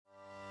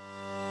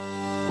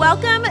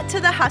Welcome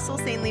to the Hustle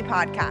Sanely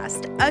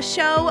podcast, a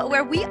show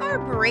where we are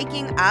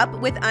breaking up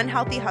with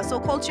unhealthy hustle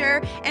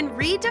culture and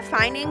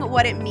redefining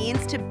what it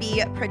means to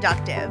be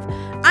productive.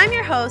 I'm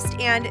your host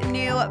and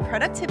new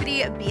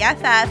productivity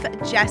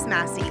BFF, Jess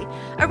Massey.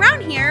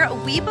 Around here,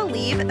 we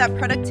believe that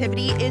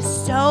productivity is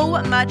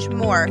so much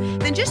more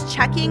than just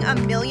checking a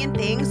million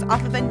things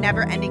off of a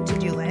never-ending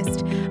to-do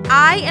list.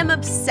 I am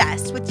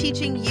obsessed with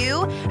teaching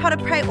you how to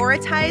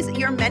prioritize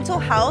your mental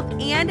health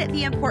and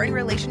the important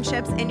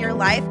relationships in your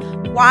life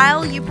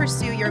while you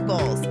pursue your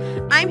goals.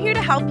 I'm here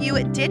to help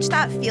you ditch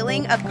that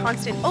feeling of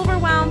constant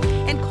overwhelm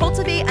and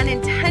cultivate an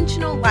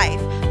intentional life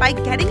by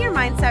getting your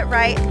mindset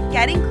right,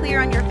 getting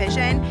clear on your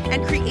vision,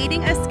 and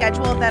creating a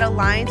schedule that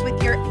aligns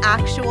with your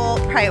actual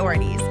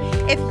priorities.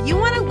 If you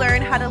want to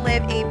learn how to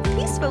live a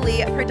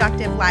peacefully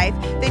productive life,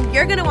 then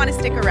you're going to want to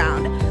stick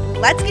around.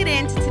 Let's get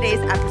into today's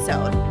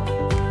episode.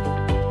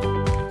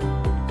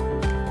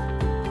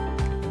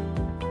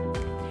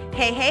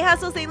 Hey,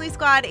 Hustle Sanely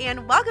Squad,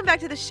 and welcome back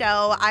to the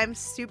show. I'm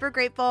super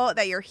grateful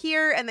that you're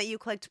here and that you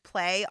clicked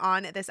play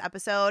on this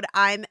episode.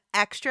 I'm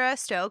extra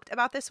stoked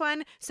about this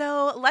one,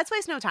 so let's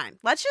waste no time.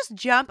 Let's just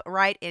jump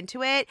right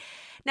into it.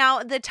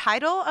 Now, the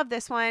title of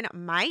this one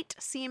might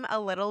seem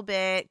a little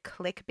bit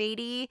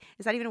clickbaity.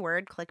 Is that even a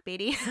word?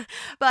 Clickbaity?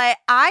 But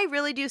I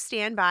really do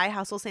stand by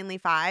Hustle Sanely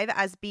 5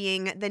 as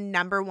being the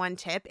number one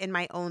tip in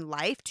my own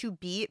life to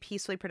be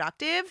peacefully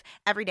productive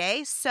every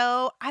day,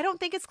 so I don't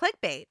think it's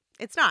clickbait.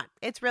 It's not.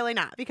 It's really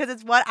not, because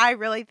it's what I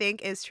really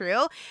think is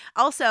true.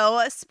 Also,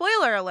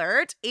 spoiler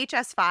alert,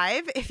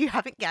 HS5, if you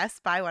haven't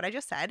guessed by what I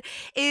just said,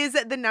 is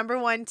the number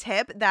one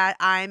tip that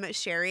I'm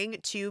sharing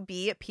to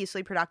be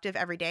peacefully productive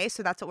every day.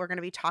 So that's what we're going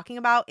to be talking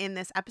about in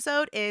this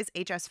episode is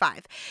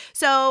HS5.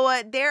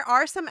 So there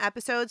are some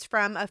episodes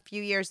from a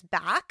few years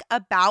back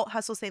about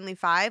Hustle Sanely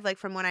 5, like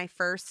from when I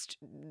first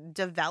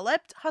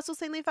developed Hustle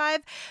Sanely 5,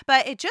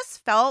 but it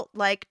just felt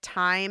like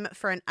time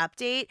for an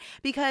update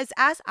because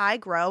as I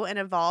grow and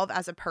evolve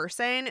as a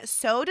person,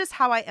 so does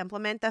how I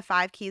implement the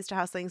 5 keys to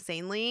hustling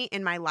sanely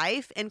in my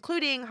life,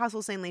 including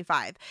Hustle Sanely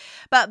 5.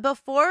 But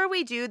before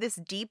we do this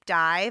deep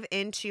dive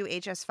into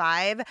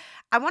HS5,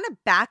 I want to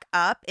back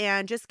up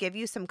and just give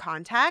you some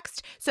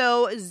context.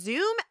 So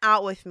zoom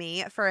out with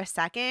me for a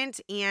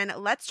second and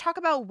let's talk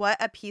about what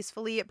a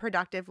peacefully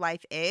productive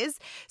life is.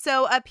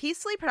 So a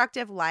peacefully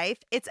productive life,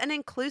 it's an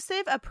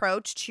inclusive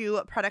approach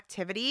to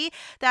productivity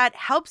that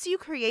helps you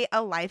create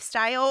a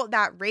lifestyle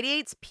that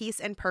radiates peace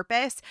and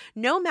purpose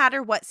no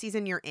matter what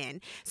season you're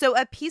in. So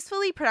a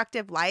peacefully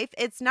productive life,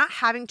 it's not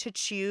having to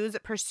choose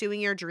pursuing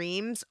your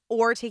dreams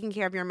or taking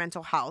care of your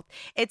mental health.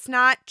 It's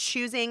not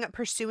choosing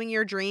pursuing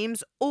your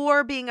dreams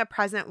or being a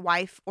present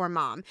wife or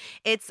mom.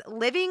 It's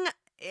living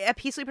a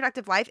peacefully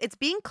productive life. It's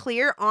being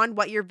clear on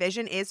what your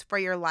vision is for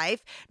your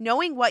life,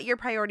 knowing what your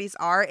priorities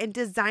are, and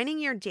designing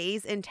your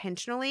days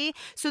intentionally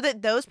so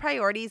that those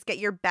priorities get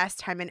your best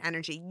time and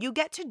energy. You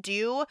get to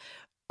do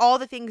all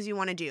the things you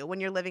want to do when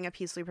you're living a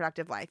peacefully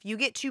productive life. You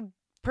get to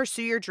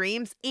pursue your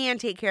dreams and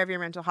take care of your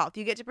mental health.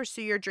 You get to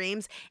pursue your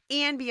dreams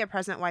and be a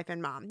present wife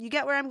and mom. You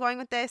get where I'm going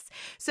with this?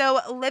 So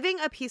living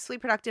a peacefully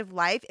productive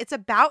life, it's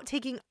about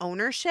taking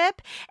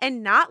ownership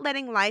and not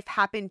letting life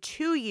happen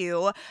to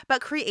you, but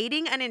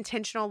creating an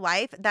intentional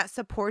life that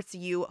supports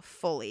you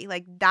fully.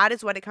 Like that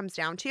is what it comes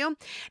down to.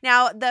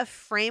 Now, the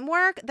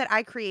framework that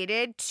I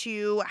created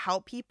to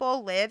help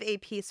people live a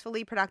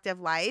peacefully productive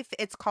life,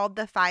 it's called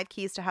the 5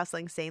 keys to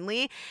hustling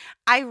sanely.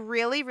 I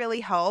really,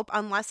 really hope,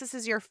 unless this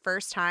is your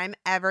first time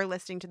ever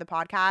listening to the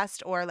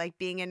podcast or like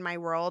being in my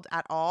world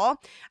at all,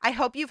 I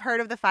hope you've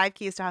heard of the 5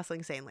 keys to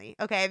hustling sanely,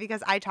 okay?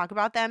 Because I talk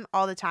about them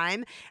all the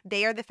time.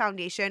 They are the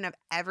foundation of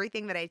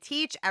everything that I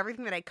teach,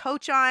 everything that I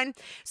coach on.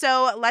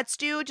 So let's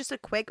do just a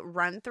quick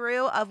run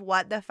through of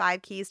what the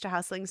 5 keys to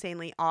hustling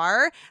sanely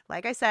are.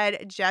 Like I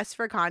said, just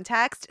for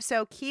context.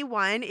 So key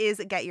 1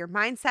 is get your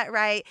mindset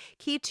right.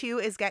 Key 2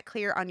 is get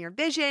clear on your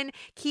vision.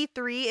 Key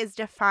 3 is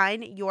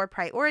define your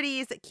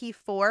priorities. Key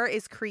 4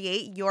 is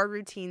create your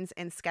routines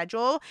and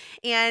schedule.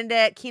 And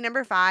key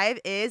number 5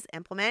 is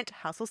implement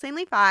Hustle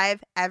Sanely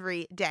 5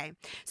 every day.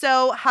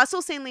 So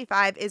Hustle Sanely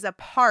 5 is a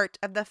part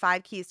of the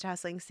 5 keys to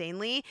hustling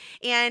sanely,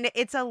 and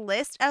it's a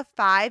list of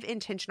 5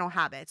 intentional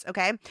habits,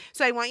 okay?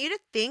 So I want you to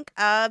think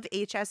of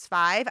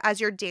HS5 as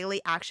your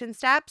daily action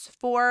steps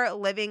for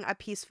living a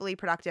peacefully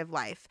productive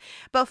life.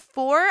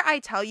 Before I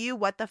tell you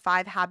what the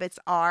 5 habits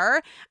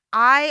are,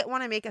 I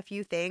want to make a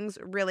few things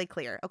really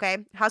clear,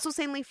 okay? Hustle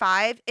Sanely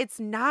 5, it's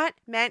not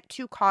meant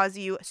to cause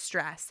you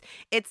stress.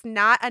 It's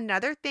not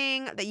another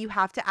thing that you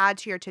have to add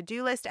to your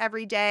to-do list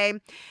every day,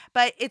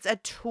 but it's a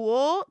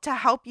tool to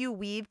help you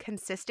weave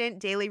consistent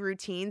daily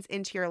routines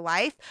into your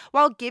life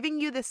while giving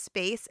you the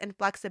space and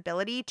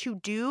flexibility to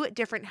do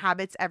different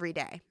habits every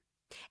day.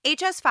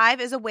 HS5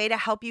 is a way to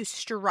help you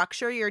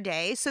structure your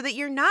day so that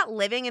you're not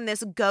living in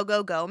this go,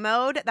 go, go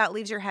mode that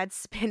leaves your head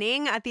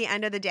spinning at the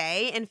end of the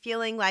day and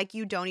feeling like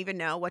you don't even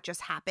know what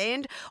just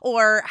happened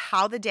or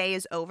how the day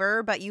is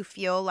over, but you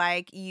feel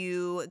like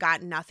you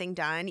got nothing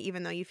done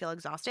even though you feel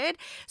exhausted.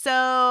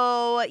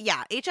 So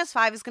yeah,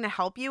 HS5 is going to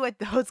help you with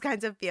those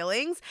kinds of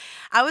feelings.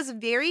 I was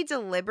very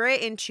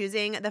deliberate in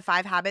choosing the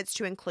 5 habits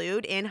to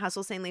include in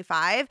Hustle Sanely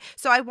 5.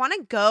 So I want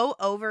to go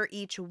over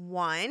each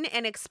one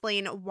and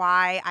explain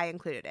why I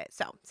included it.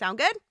 So, sound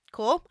good?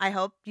 Cool. I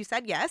hope you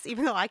said yes,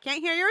 even though I can't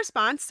hear your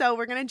response. So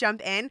we're going to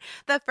jump in.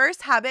 The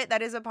first habit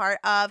that is a part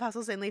of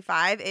Hustle Sanely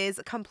 5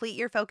 is complete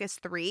your focus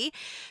 3.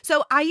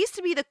 So I used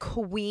to be the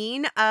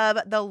queen of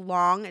the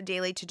long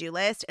daily to-do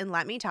list. And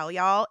let me tell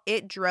y'all,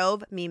 it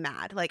drove me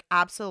mad, like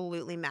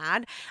absolutely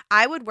mad.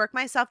 I would work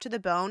myself to the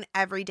bone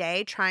every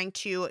day trying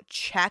to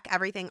check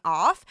everything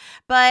off,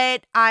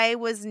 but I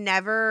was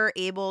never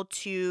able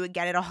to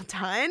get it all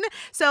done.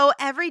 So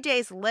every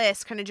day's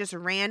list kind of just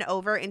ran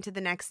over into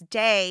the next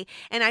day.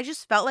 And I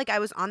just felt like I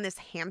was on this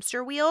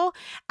hamster wheel.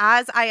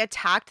 As I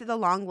attacked the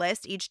long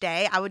list each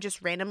day, I would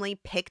just randomly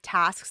pick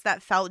tasks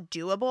that felt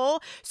doable.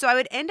 So I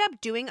would end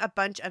up doing a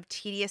bunch of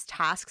tedious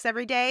tasks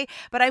every day,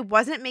 but I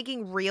wasn't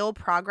making real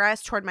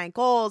progress toward my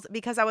goals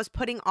because I was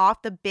putting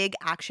off the big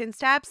action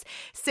steps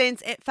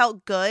since it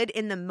felt good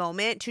in the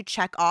moment to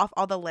check off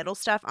all the little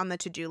stuff on the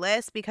to-do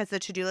list because the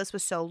to-do list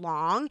was so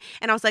long.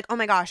 And I was like, oh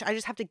my gosh, I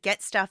just have to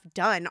get stuff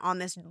done on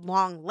this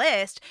long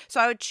list.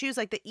 So I would choose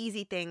like the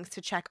easy things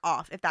to check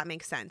off, if that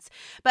makes sense.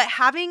 But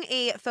having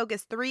a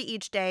focus 3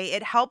 each day,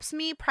 it helps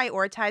me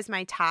prioritize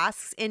my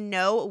tasks and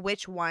know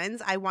which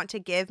ones I want to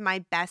give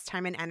my best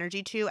time and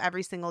energy to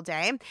every single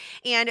day.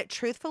 And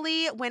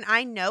truthfully, when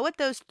I know what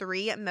those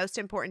 3 most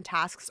important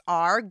tasks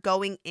are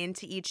going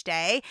into each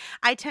day,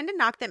 I tend to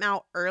knock them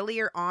out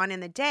earlier on in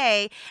the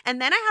day.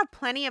 And then I have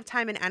plenty of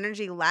time and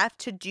energy left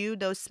to do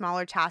those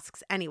smaller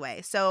tasks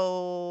anyway.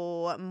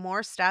 So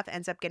more stuff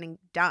ends up getting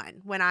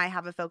done when I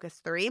have a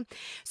focus 3.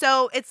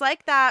 So it's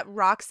like that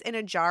rocks in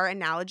a jar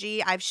analogy.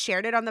 I've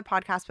shared it on the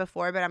podcast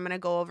before, but I'm going to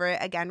go over it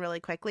again really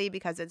quickly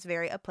because it's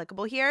very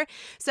applicable here.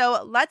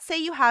 So let's say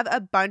you have a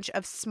bunch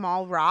of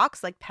small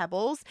rocks like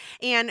pebbles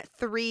and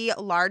 3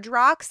 large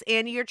rocks,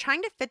 and you're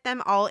trying to fit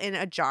them all in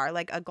a jar,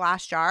 like a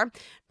glass jar.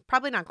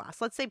 Probably not glass.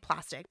 Let's say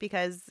plastic,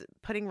 because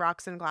putting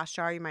rocks in a glass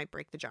jar, you might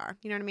break the jar.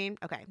 You know what I mean?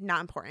 Okay,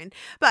 not important.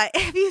 But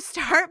if you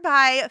start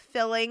by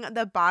filling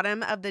the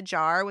bottom of the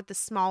jar with the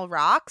small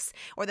rocks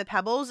or the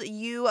pebbles,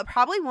 you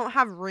probably won't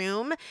have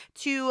room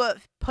to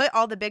put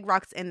all the big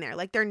rocks in there.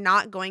 Like they're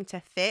not going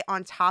to fit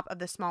on top of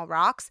the small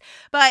rocks.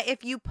 But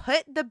if you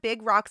put the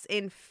big rocks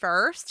in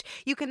first,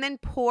 you can then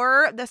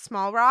pour the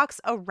small rocks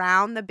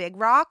around the big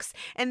rocks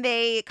and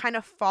they kind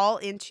of fall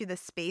into the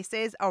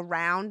spaces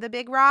around the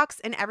big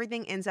rocks and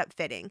everything ends up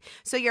fitting.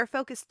 So your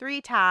focus 3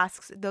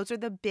 tasks, those are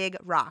the big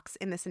rocks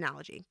in this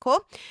analogy.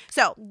 Cool?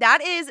 So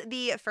that is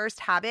the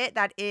first habit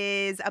that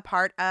is a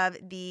part of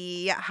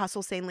the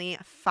Hustle Sanely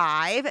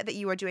 5 that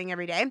you are doing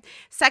every day.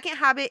 Second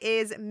habit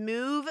is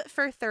move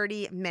for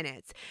 30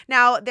 minutes.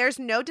 Now, there's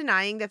no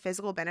denying the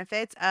physical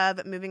benefits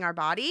of moving our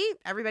body.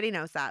 Everybody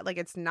knows that. Like,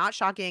 it's not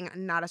shocking,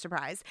 not a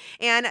surprise.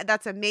 And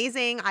that's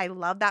amazing. I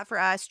love that for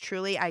us.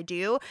 Truly, I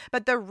do.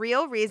 But the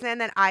real reason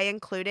that I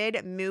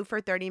included move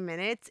for 30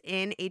 minutes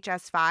in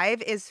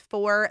HS5 is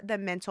for the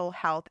mental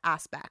health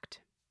aspect.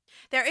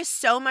 There is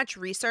so much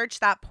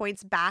research that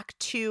points back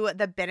to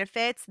the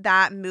benefits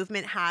that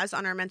movement has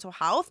on our mental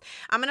health.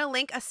 I'm going to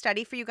link a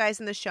study for you guys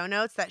in the show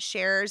notes that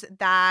shares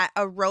that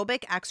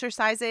aerobic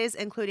exercises,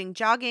 including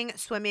jogging,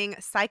 swimming,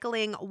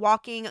 cycling,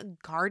 walking,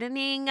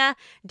 gardening,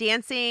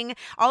 dancing,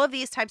 all of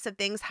these types of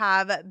things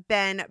have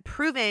been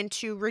proven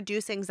to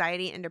reduce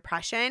anxiety and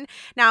depression.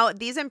 Now,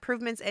 these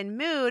improvements in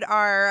mood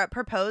are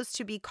proposed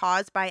to be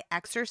caused by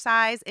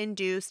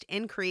exercise-induced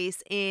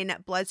increase in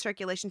blood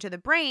circulation to the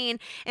brain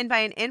and by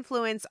an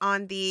influence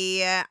on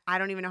the, I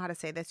don't even know how to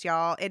say this,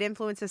 y'all. It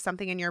influences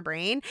something in your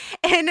brain.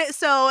 And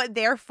so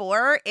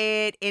therefore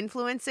it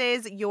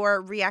influences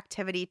your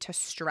reactivity to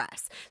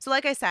stress. So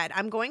like I said,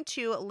 I'm going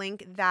to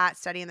link that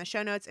study in the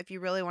show notes if you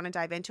really want to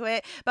dive into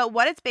it. But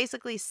what it's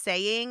basically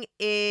saying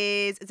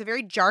is, it's a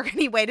very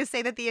jargony way to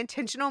say that the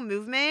intentional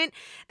movement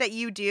that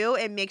you do,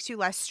 it makes you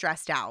less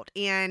stressed out.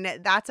 And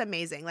that's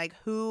amazing. Like,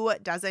 who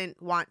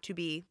doesn't want to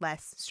be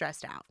less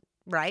stressed out,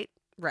 right?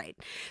 Right.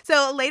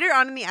 So later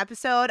on in the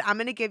episode, I'm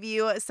going to give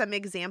you some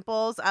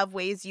examples of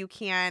ways you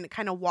can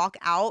kind of walk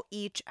out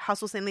each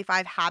Hustle Sanely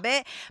 5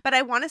 habit. But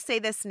I want to say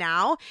this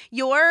now,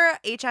 your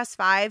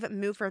HS5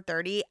 Move for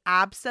 30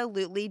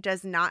 absolutely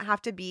does not have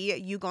to be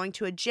you going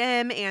to a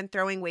gym and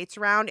throwing weights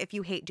around if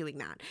you hate doing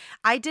that.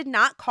 I did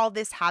not call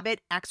this habit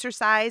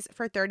exercise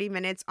for 30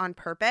 minutes on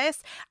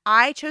purpose.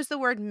 I chose the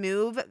word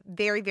move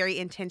very, very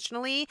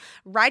intentionally.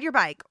 Ride your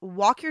bike,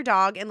 walk your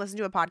dog, and listen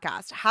to a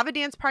podcast. Have a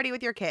dance party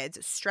with your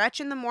kids. Stretch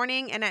in the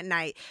morning and at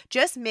night.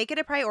 Just make it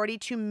a priority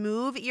to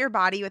move your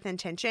body with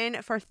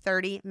intention for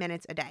 30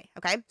 minutes a day.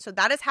 Okay. So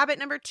that is habit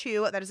number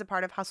 2. That is a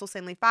part of Hustle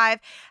Sanely 5.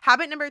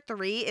 Habit number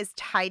 3 is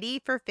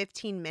tidy for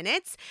 15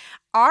 minutes.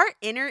 Our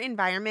inner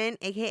environment,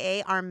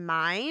 aka our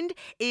mind,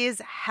 is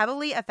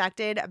heavily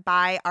affected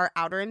by our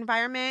outer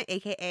environment,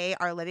 aka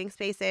our living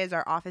spaces,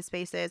 our office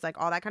spaces, like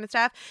all that kind of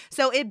stuff.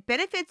 So it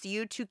benefits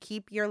you to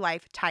keep your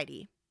life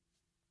tidy.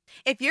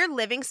 If your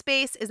living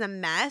space is a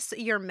mess,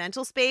 your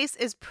mental space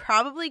is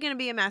probably going to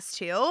be a mess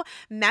too.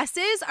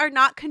 Messes are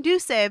not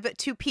conducive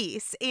to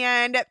peace,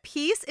 and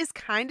peace is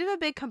kind of a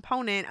big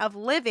component of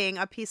living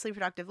a peacefully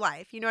productive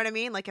life. You know what I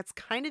mean? Like, it's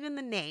kind of in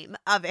the name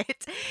of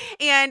it.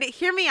 And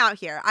hear me out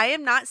here. I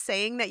am not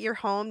saying that your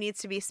home needs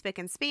to be spick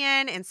and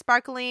span and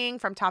sparkling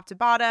from top to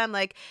bottom.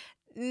 Like,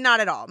 not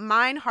at all.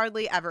 Mine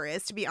hardly ever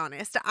is, to be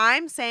honest.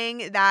 I'm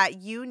saying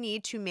that you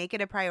need to make it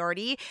a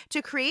priority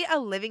to create a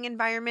living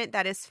environment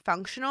that is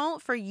functional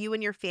for you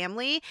and your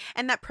family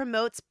and that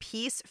promotes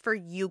peace for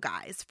you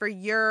guys, for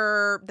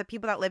the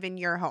people that live in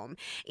your home.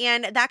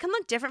 And that can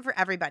look different for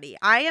everybody.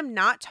 I am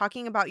not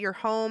talking about your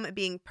home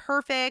being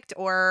perfect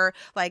or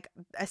like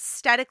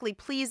aesthetically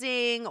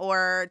pleasing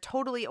or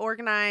totally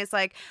organized.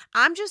 Like,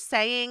 I'm just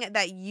saying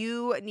that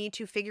you need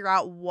to figure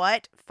out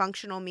what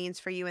functional means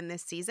for you in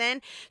this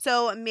season.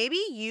 So maybe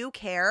you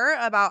care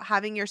about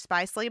having your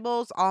spice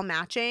labels all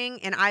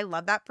matching, and I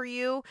love that for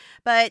you,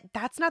 but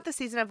that's not the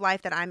season of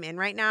life that I'm in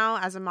right now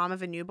as a mom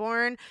of a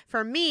newborn.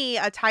 For me,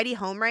 a tidy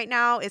home right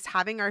now is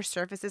having our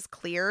surfaces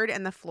cleared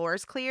and the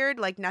floors cleared,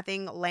 like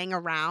nothing laying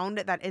around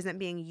that isn't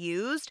being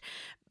used.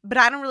 But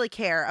I don't really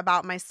care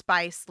about my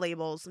spice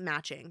labels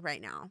matching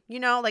right now. You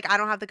know, like I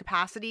don't have the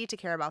capacity to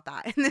care about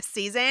that in this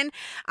season.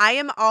 I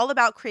am all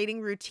about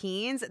creating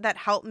routines that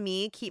help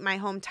me keep my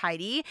home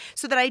tidy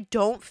so that I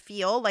don't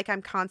feel like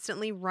I'm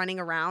constantly running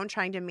around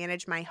trying to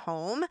manage my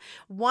home.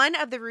 One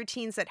of the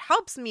routines that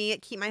helps me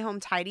keep my home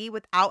tidy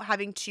without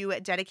having to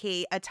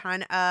dedicate a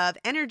ton of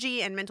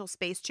energy and mental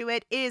space to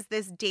it is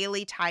this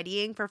daily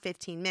tidying for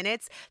 15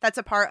 minutes. That's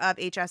a part of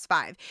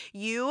HS5.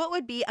 You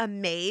would be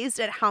amazed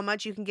at how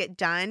much you can get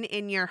done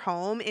in your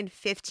home in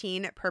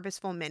 15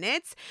 purposeful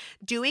minutes.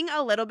 Doing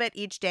a little bit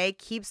each day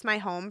keeps my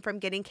home from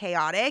getting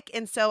chaotic.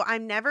 And so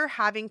I'm never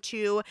having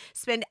to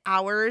spend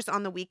hours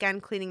on the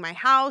weekend cleaning my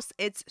house.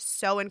 It's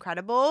so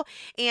incredible.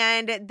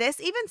 And this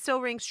even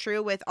still rings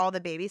true with all the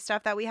baby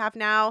stuff that we have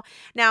now.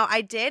 Now, I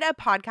did a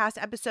podcast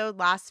episode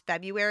last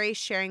February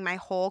sharing my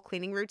whole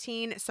cleaning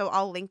routine. So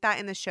I'll link that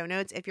in the show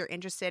notes if you're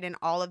interested in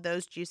all of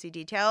those juicy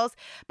details.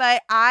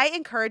 But I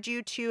encourage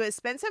you to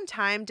spend some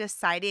time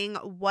deciding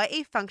what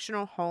a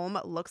functional home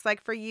looks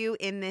like for you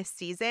in this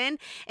season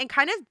and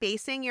kind of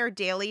basing your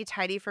daily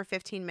tidy for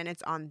 15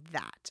 minutes on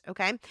that.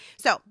 Okay.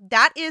 So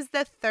that is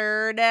the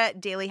third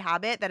daily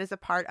habit that is a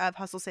part of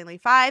Hustle Sanely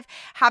 5.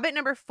 Habit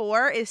number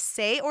 4 is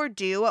say or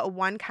do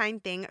one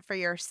kind thing for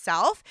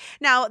yourself.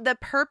 Now, the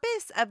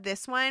purpose of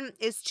this one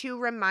is to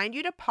remind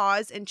you to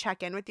pause and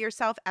check in with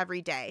yourself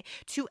every day,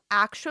 to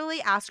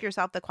actually ask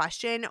yourself the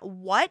question,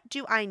 what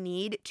do I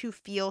need to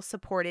feel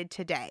supported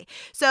today?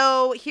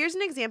 So here's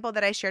an example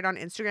that I shared on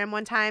Instagram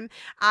one time.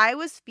 I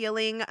was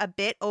feeling a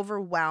bit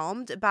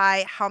overwhelmed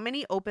by how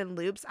many open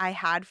loops I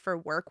had for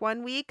work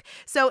one week.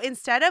 So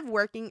instead of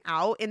working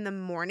out in the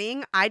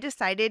morning, I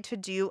decided to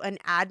do an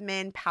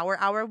admin power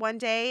hour one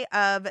day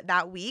of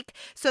that week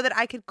so that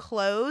I could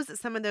close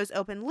some of those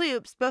open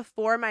loops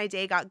before my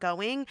day got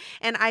going.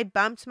 And I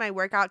bumped my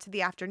workout to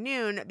the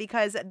afternoon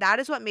because that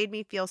is what made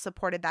me feel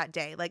supported that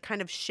day, like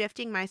kind of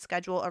shifting my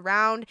schedule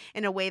around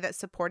in a way that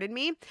supported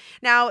me.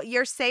 Now,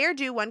 your say or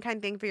do one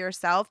kind thing for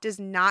yourself does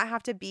not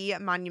have to be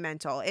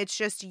monumental. It's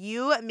just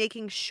you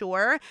making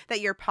sure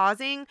that you're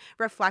pausing,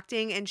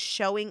 reflecting, and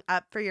showing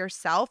up for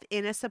yourself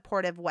in a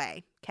supportive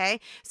way. Okay.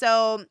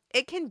 So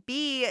it can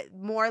be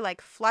more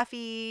like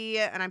fluffy,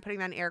 and I'm putting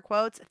that in air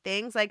quotes,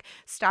 things like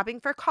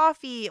stopping for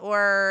coffee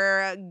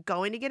or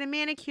going to get a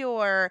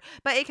manicure,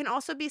 but it can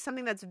also be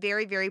something that's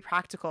very, very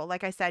practical.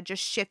 Like I said,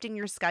 just shifting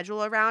your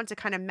schedule around to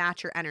kind of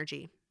match your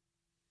energy.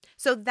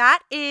 So that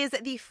is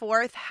the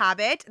 4th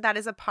habit that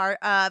is a part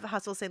of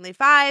Hustle Sanely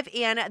 5.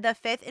 And the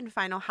 5th and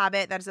final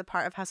habit that is a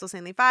part of Hustle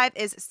Sanely 5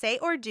 is say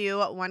or do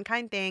one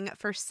kind thing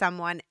for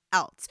someone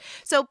else.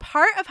 So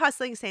part of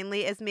hustling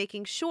sanely is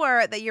making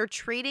sure that you're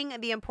treating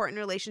the important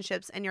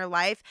relationships in your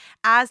life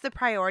as the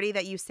priority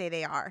that you say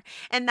they are.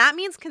 And that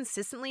means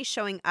consistently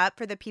showing up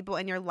for the people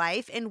in your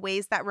life in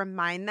ways that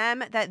remind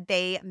them that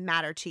they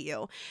matter to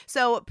you.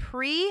 So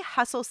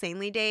pre-hustle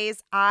sanely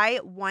days,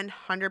 I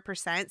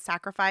 100%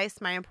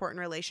 sacrificed my important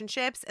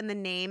relationships in the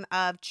name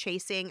of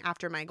chasing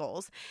after my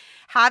goals.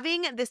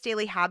 Having this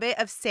daily habit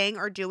of saying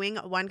or doing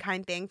one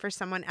kind thing for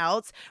someone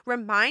else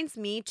reminds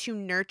me to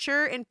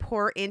nurture and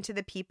pour into into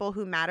the people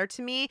who matter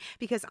to me,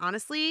 because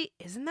honestly,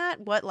 isn't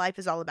that what life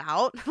is all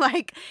about?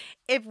 Like,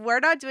 if we're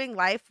not doing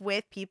life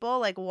with people,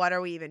 like, what are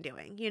we even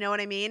doing? You know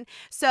what I mean?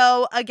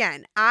 So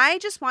again, I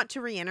just want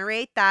to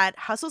reiterate that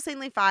Hustle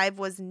Sanely 5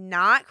 was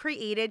not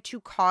created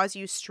to cause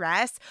you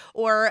stress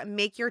or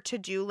make your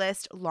to-do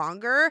list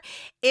longer.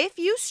 If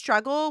you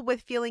struggle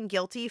with feeling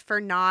guilty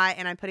for not,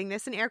 and I'm putting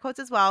this in air quotes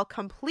as well,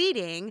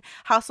 completing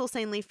Hustle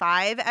Sanely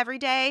 5 every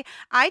day,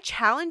 I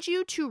challenge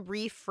you to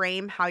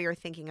reframe how you're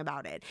thinking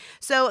about it.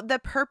 So the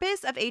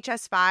purpose of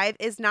HS5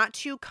 is not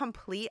to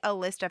complete a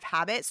list of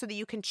habits so that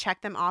you can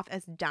check them off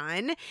as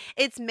done.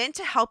 It's meant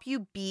to help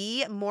you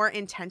be more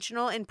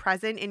intentional and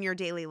present in your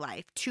daily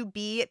life, to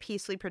be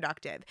peacefully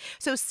productive.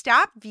 So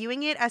stop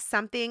viewing it as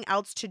something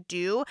else to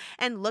do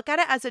and look at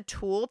it as a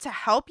tool to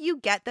help you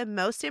get the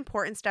most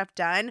important stuff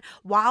done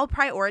while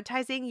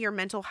prioritizing your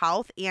mental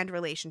health and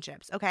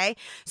relationships, okay?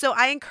 So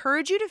I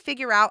encourage you to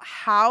figure out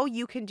how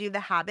you can do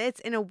the habits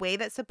in a way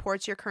that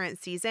supports your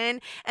current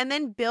season, and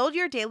then build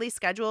your daily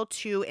schedule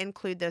to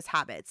include those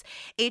habits.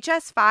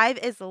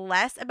 HS5 is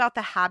less about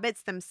the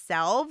habits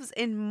themselves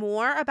and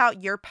more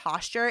about your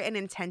posture and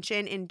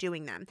intention in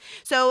doing them.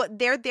 So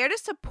they're there to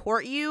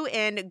support you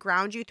and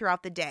ground you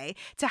throughout the day,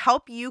 to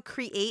help you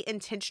create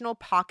intentional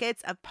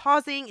pockets of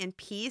pausing and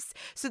peace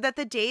so that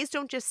the days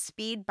don't just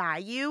speed by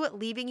you,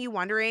 leaving you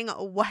wondering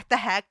what the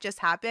heck just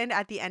happened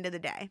at the end of the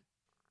day.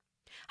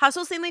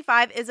 Hustle Sanely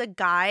 5 is a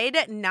guide,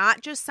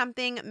 not just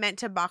something meant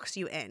to box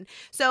you in.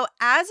 So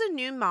as a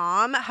new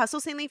mom, Hustle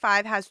Sanely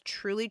 5 has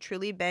truly,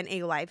 truly been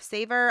a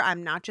lifesaver.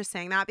 I'm not just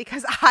saying that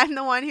because I'm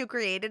the one who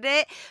created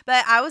it,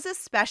 but I was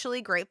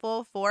especially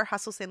grateful for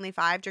Hustle Sanely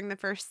 5 during the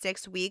first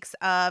 6 weeks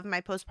of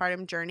my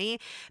postpartum journey,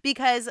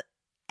 because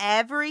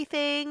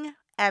everything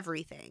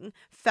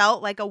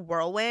felt like a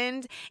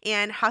whirlwind,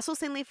 and Hustle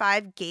Sanely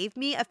 5 gave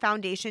me a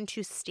foundation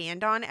to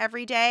stand on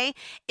every day.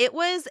 It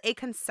was a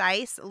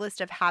concise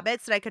list of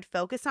habits that I could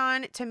focus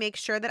on to make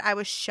sure that I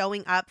was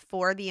showing up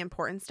for the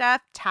important stuff.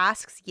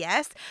 Tasks,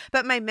 yes,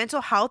 but my mental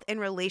health and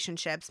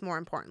relationships, more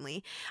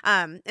importantly.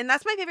 And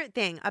that's my favorite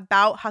thing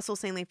about Hustle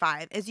Sanely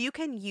 5 is you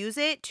can use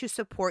it to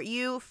support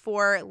you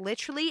for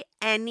literally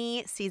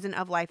any season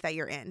of life that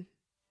you're in.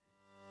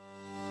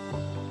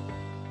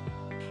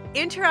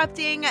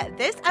 Interrupting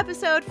this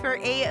episode for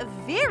a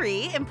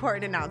very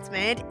important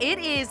announcement. It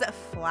is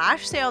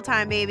flash sale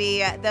time,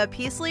 baby. The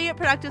Peacefully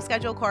Productive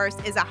Schedule course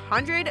is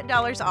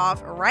 $100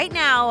 off right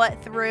now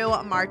through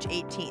March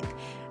 18th.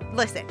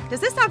 Listen, does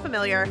this sound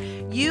familiar?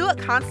 You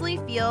constantly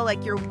feel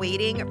like you're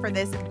waiting for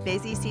this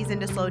busy season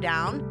to slow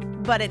down,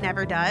 but it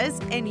never does,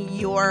 and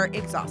you're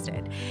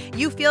exhausted.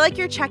 You feel like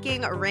you're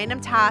checking random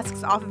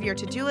tasks off of your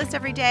to-do list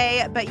every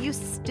day, but you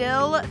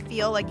still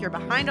feel like you're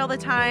behind all the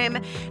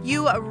time.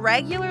 You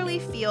regularly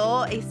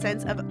feel a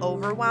sense of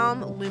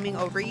overwhelm looming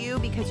over you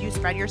because you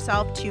spread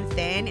yourself too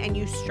thin and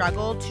you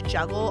struggle to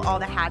juggle all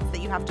the hats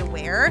that you have to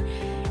wear.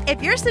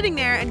 If you're sitting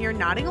there and you're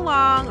nodding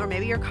along, or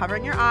maybe you're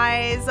covering your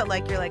eyes,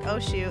 like you're like, oh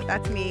shoot,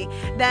 that's me,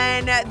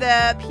 then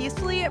the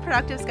Peacefully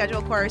Productive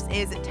Schedule course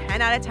is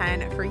 10 out of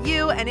 10 for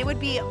you, and it would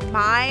be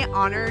my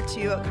honor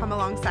to come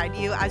alongside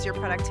you as your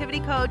productivity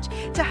coach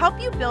to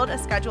help you build a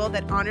schedule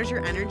that honors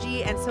your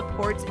energy and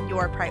supports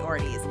your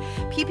priorities.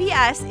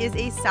 PPS is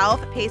a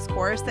self-paced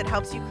course that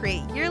helps you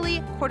create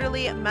yearly,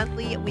 quarterly,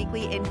 monthly,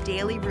 weekly, and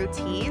daily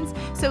routines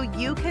so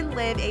you can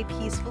live a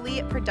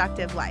peacefully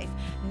productive life.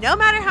 No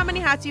matter how many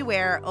hats you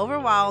wear,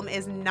 overwhelm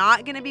is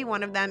not going to be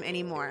one of them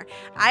anymore.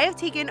 I have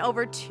taken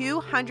over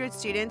 200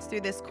 students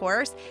through this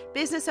course,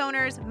 business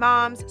owners,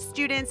 moms,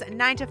 students,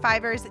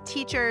 9-to-5ers,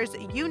 teachers,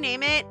 you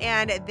name it,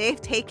 and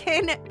they've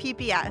taken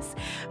PPS.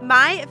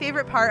 My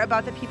favorite part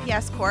about the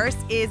PPS course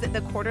is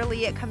the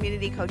quarterly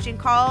community coaching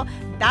call.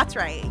 That's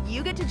right.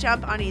 You get to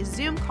jump on a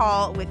Zoom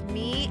call with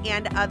me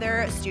and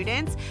other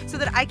students so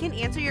that I can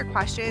answer your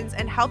questions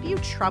and help you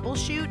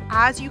troubleshoot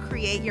as you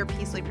create your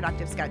peacefully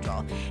productive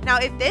schedule. Now,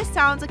 if this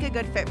sounds like a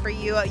good fit for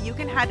you, you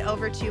can head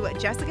over to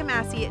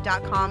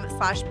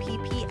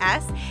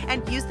jessicamassey.com/PPS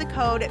and use the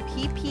code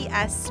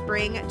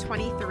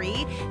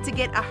PPSSPRING23 to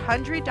get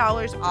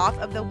 $100 off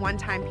of the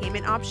one-time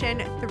payment option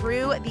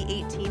through the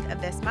 18th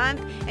of this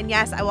month. And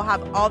yes, I will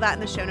have all that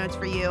in the show notes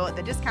for you,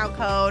 the discount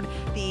code,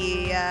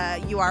 the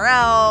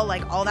URL,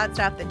 like all that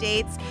stuff, the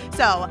dates.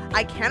 So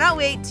I cannot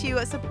wait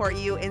to support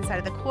you inside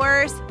of the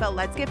course, but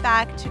let's get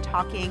back to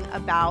talking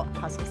about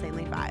Hustle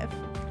Sanely 5.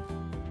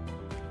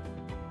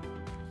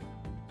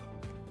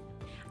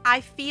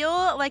 I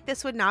feel like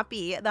this would not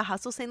be the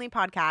Hustle Sanely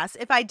podcast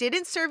if I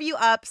didn't serve you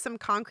up some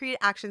concrete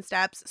action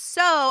steps.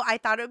 So I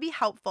thought it would be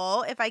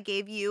helpful if I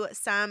gave you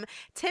some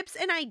tips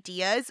and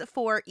ideas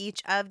for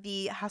each of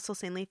the Hustle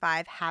Sanely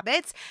 5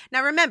 habits.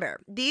 Now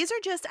remember, these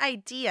are just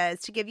ideas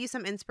to give you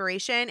some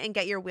inspiration and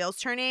get your wheels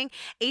turning.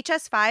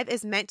 HS5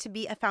 is meant to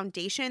be a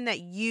foundation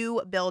that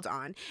you build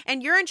on,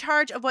 and you're in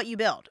charge of what you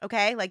build,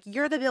 okay? Like,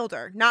 you're the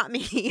builder, not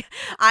me.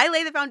 I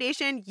lay the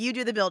foundation, you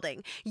do the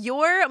building.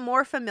 You're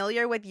more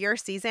familiar with your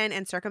season season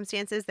and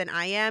circumstances than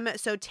I am.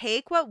 So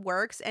take what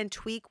works and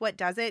tweak what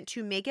doesn't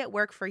to make it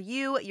work for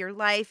you, your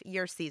life,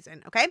 your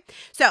season. Okay.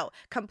 So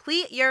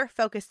complete your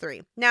focus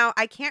 3. Now,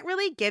 I can't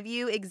really give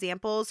you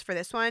examples for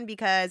this one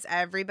because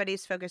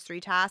everybody's focus 3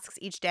 tasks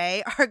each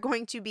day are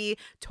going to be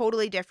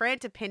totally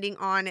different depending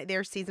on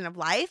their season of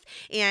life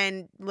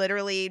and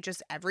literally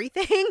just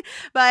everything.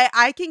 But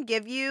I can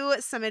give you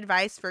some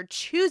advice for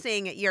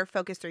choosing your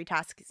focus 3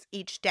 tasks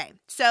each day.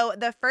 So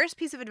the first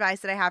piece of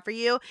advice that I have for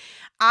you,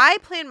 I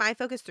plan my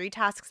focus 3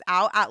 tasks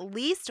out at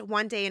least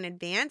one day in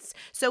advance.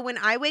 So when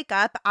I wake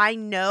up, I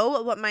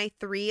know what my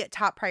 3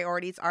 top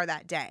priorities are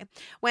that day.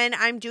 When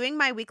I'm doing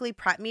my weekly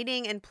prep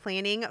meeting and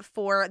planning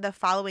for the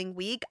following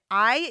week,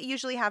 I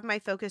usually have my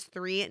focus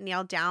 3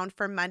 nailed down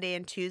for Monday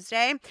and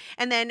Tuesday,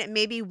 and then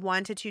maybe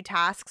 1 to 2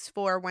 tasks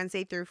for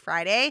Wednesday through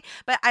Friday.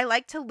 But I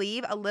like to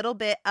leave a little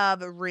bit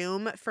of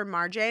room for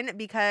margin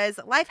because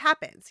life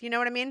happens. You know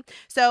what I mean?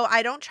 So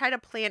I don't try to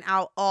plan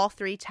out all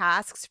 3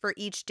 tasks for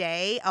each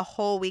day a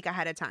whole week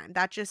ahead of time.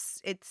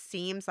 It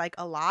seems like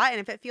a lot. And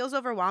if it feels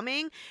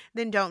overwhelming,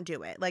 then don't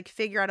do it. Like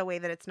figure out a way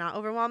that it's not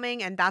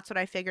overwhelming. And that's what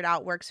I figured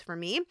out works for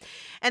me.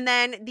 And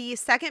then the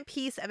second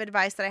piece of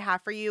advice that I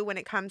have for you when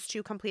it comes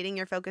to completing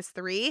your focus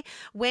 3,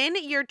 when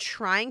you're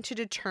trying to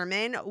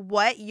determine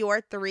what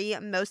your 3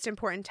 most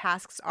important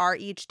tasks are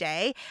each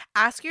day,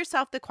 ask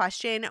yourself the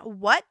question,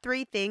 what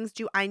 3 things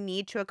do I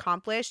need to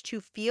accomplish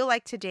to feel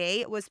like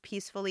today was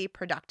peacefully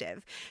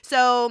productive?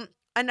 So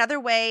another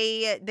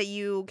way that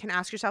you can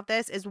ask yourself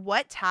this is,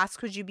 what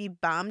tasks would you be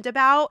bummed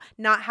about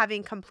not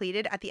having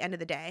completed at the end of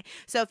the day?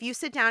 So if you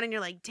sit down and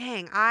you're like,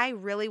 dang, I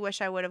really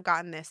wish I would have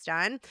gotten this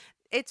done,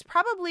 it's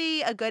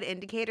probably a good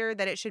indicator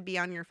that it should be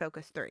on your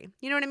focus 3.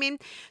 You know what I mean?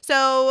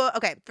 So,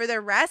 okay, for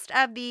the rest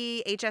of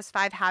the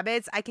HS5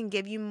 habits, I can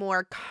give you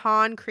more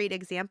concrete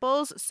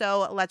examples.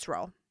 So let's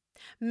roll.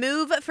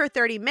 Move for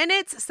 30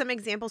 minutes. Some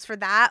examples for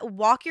that: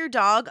 walk your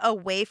dog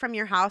away from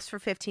your house for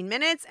 15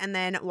 minutes and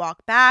then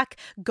walk back.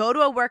 Go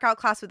to a workout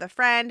class with a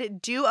friend.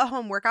 Do a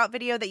home workout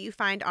video that you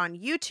find on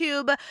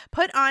YouTube.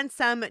 Put on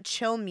some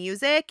chill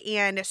music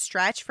and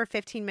stretch for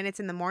 15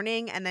 minutes in the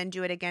morning and then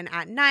do it again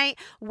at night.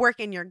 Work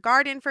in your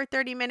garden for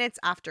 30 minutes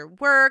after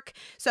work.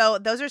 So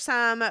those are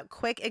some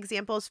quick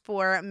examples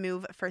for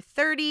move for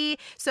 30.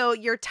 So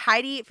you're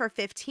tidy for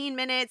 15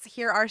 minutes.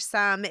 Here are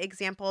some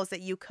examples that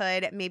you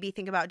could maybe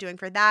think about doing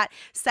for that.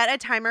 Set a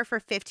timer for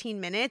 15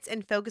 minutes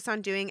and focus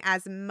on doing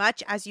as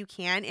much as you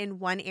can in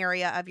one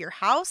area of your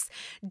house.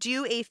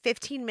 Do a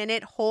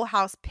 15-minute whole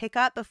house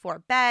pickup before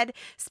bed.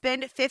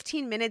 Spend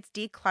 15 minutes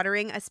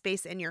decluttering a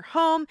space in your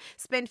home.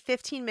 Spend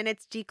 15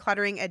 minutes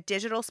decluttering a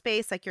digital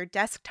space like your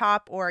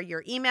desktop or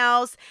your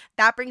emails.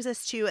 That brings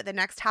us to the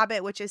next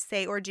habit, which is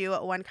say or do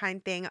one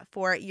kind thing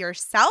for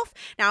yourself.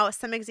 Now,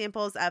 some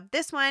examples of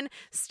this one: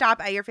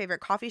 stop at your favorite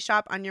coffee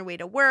shop on your way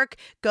to work.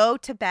 Go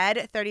to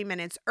bed 30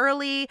 minutes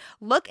early.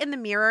 Look in the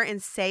mirror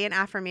and say an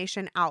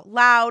affirmation out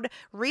loud.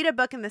 Read a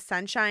book in the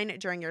sunshine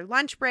during your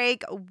lunch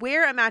break.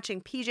 Wear a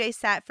matching PJ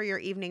set for your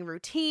evening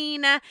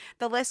routine.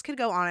 The list could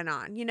go on and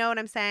on. You know what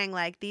I'm saying?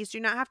 Like, these do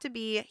not have to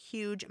be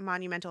huge,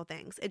 monumental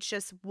things. It's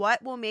just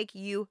what will make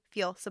you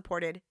feel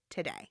supported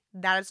today.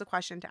 That is the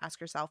question to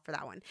ask yourself for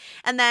that one.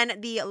 And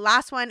then the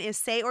last one is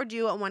say or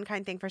do one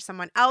kind thing for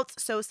someone else.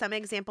 So some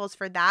examples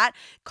for that: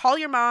 call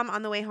your mom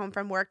on the way home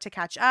from work to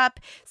catch up.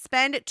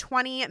 Spend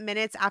 20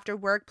 minutes after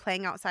work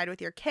playing outside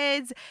with your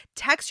kids.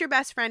 Text your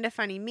best friend a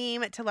funny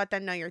meme to let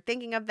them know you're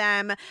thinking of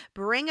them.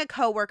 Bring a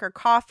coworker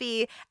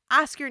coffee.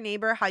 Ask your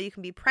neighbor how you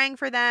can be praying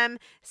for them.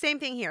 Same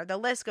thing here. The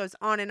list goes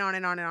on and on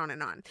and on and on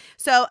and on.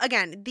 So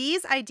again,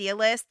 these idea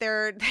lists,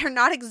 they're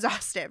not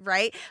exhaustive,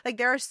 right? Like,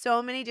 there are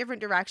so many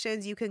different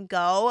directions you can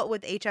go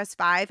with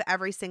HS5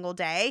 every single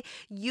day.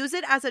 Use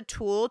it as a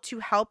tool to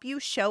help you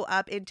show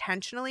up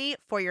intentionally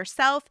for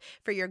yourself,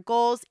 for your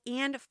goals,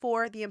 and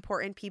for the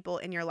important people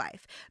in your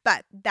life.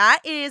 But that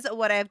is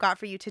what I've got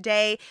for you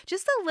today.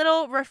 Just a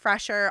little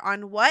refresher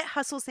on what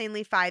Hustle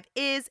Sanely 5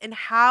 is and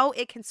how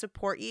it can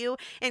support you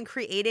in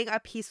creating a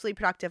peacefully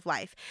productive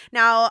life.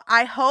 Now,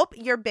 I hope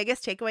your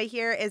biggest takeaway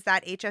here is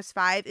that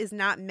HS5 is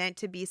not meant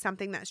to be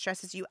something that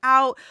stresses you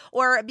out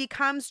or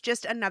becomes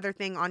just another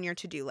thing on your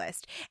to-do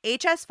list.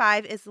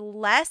 HS5 is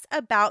less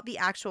about the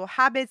actual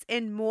habits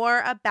and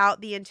more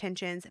about the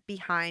intentions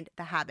behind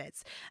the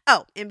habits.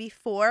 Oh, and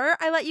before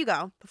I let you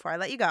go,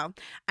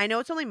 I know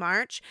it's only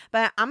March,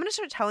 but I'm going to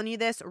start telling you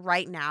this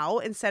right now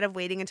instead of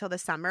waiting until the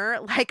summer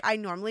like I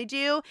normally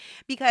do,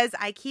 because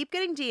I keep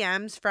getting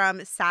DMs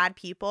from sad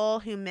people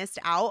who missed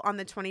out on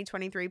the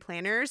 2023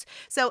 planners.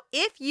 So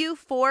if you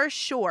for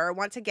sure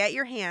want to get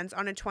your hands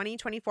on a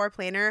 2024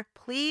 planner,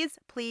 please,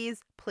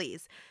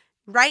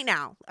 right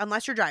now,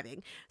 unless you're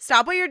driving,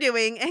 stop what you're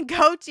doing and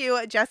go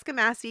to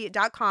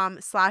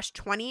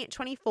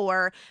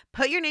jessicamassey.com/2024.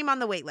 Put your name on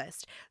the wait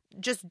list.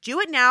 Just do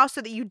it now so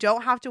that you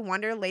don't have to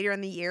wonder later in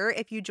the year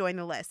if you join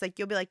the list. Like,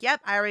 you'll be like, yep,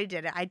 I already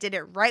did it. I did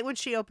it right when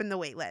she opened the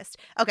wait list.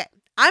 Okay,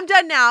 I'm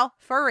done now,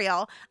 for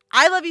real.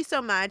 I love you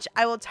so much.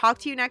 I will talk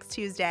to you next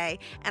Tuesday,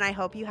 and I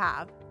hope you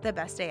have the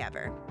best day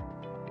ever.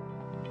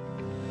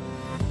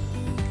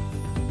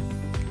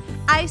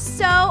 I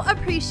so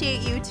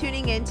appreciate you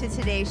tuning in to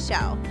today's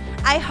show.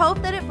 I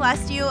hope that it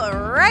blessed you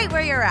right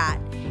where you're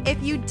at.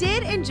 If you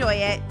did enjoy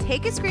it,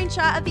 take a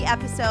screenshot of the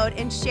episode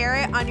and share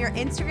it on your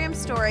Instagram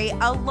story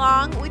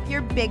along with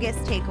your biggest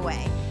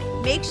takeaway.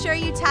 Make sure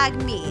you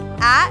tag me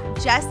at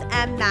Jess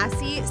M.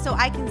 Massey so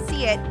I can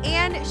see it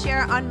and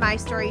share it on my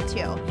story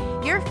too.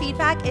 Your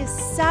feedback is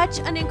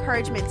such an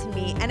encouragement to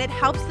me and it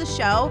helps the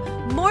show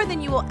more than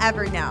you will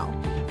ever know.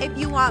 If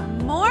you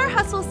want more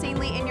Hustle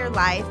Sanely in your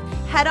life,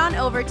 head on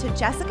over to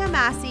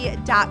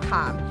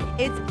jessicamassey.com.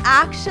 It's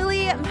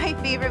actually my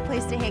favorite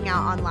place to hang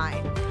out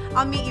online.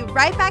 I'll meet you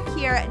right back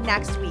here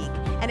next week.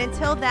 And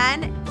until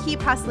then,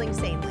 keep hustling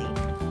sanely.